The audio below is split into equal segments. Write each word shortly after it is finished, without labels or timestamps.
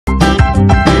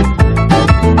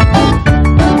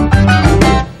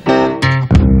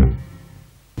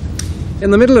In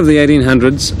the middle of the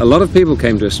 1800s, a lot of people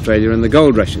came to Australia in the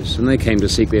gold rushes, and they came to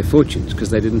seek their fortunes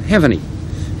because they didn't have any.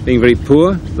 Being very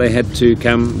poor, they had to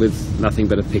come with nothing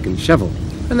but a pick and shovel,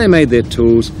 and they made their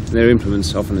tools and their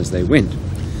implements often as they went.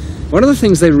 One of the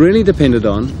things they really depended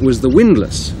on was the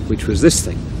windlass, which was this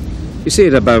thing. You see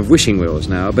it above wishing wells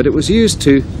now, but it was used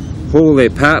to haul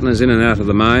their partners in and out of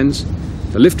the mines,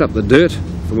 to lift up the dirt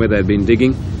from where they'd been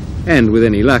digging, and with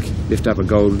any luck, lift up a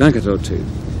gold nugget or two.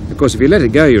 Of course, if you let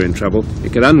it go, you're in trouble.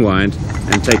 It could unwind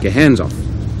and take your hands off.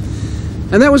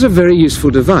 And that was a very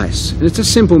useful device, and it's a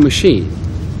simple machine.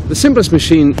 The simplest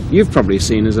machine you've probably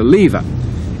seen is a lever,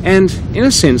 and in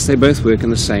a sense they both work in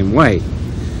the same way.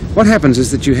 What happens is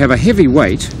that you have a heavy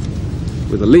weight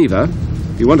with a lever.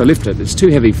 If you want to lift it, it's too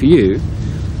heavy for you.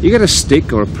 You get a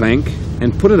stick or a plank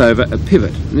and put it over a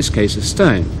pivot, in this case a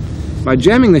stone. By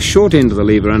jamming the short end of the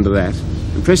lever under that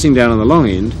and pressing down on the long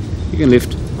end, you can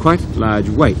lift quite large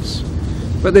weights.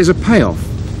 But there's a payoff.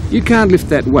 You can't lift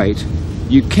that weight.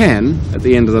 You can at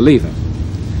the end of the lever.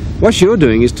 What you're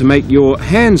doing is to make your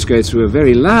hands go through a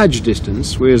very large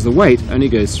distance, whereas the weight only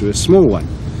goes through a small one.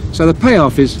 So the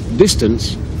payoff is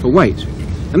distance for weight.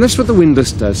 And that's what the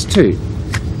windlass does too.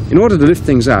 In order to lift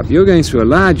things up, you're going through a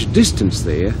large distance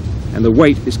there, and the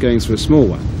weight is going through a small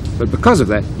one. But because of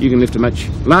that, you can lift a much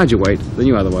larger weight than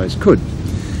you otherwise could.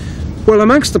 Well,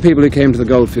 amongst the people who came to the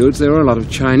goldfields, there were a lot of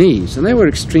Chinese, and they were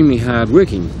extremely hard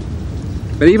working.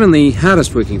 But even the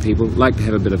hardest working people liked to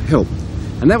have a bit of help.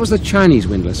 And that was the Chinese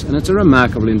windlass, and it's a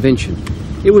remarkable invention.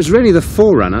 It was really the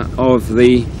forerunner of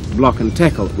the block and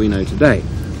tackle that we know today.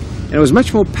 And it was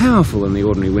much more powerful than the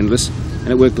ordinary windlass, and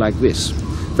it worked like this.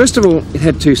 First of all, it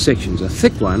had two sections, a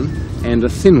thick one and a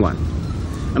thin one.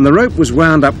 And the rope was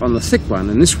wound up on the thick one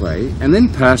in this way, and then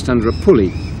passed under a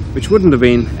pulley, which wouldn't have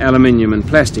been aluminium and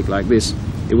plastic like this.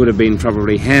 It would have been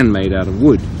probably handmade out of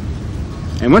wood.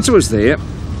 And once it was there,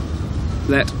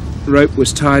 that rope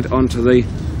was tied onto the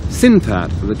thin part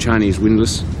of the Chinese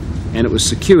windlass, and it was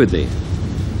secured there.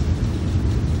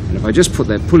 And if I just put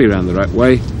that pulley around the right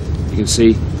way, you can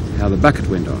see how the bucket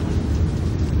went on.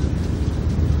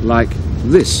 Like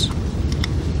this.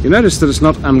 You notice that it's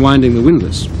not unwinding the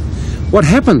windlass. What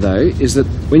happened though is that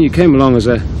when you came along as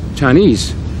a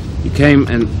Chinese, you came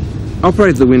and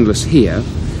operated the windlass here.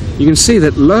 You can see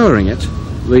that lowering it,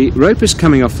 the rope is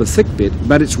coming off the thick bit,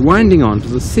 but it's winding on to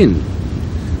the thin.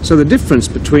 So the difference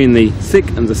between the thick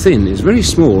and the thin is very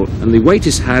small, and the weight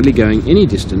is hardly going any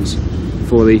distance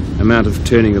for the amount of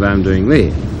turning that I'm doing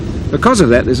there. Because of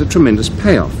that, there's a tremendous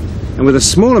payoff. And with a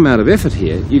small amount of effort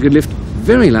here, you could lift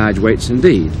very large weights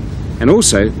indeed. And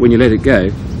also, when you let it go,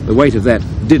 the weight of that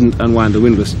didn't unwind the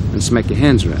windlass and smack your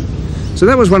hands around. So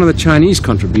that was one of the Chinese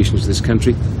contributions to this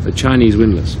country, the Chinese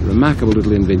windlass. A remarkable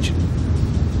little invention.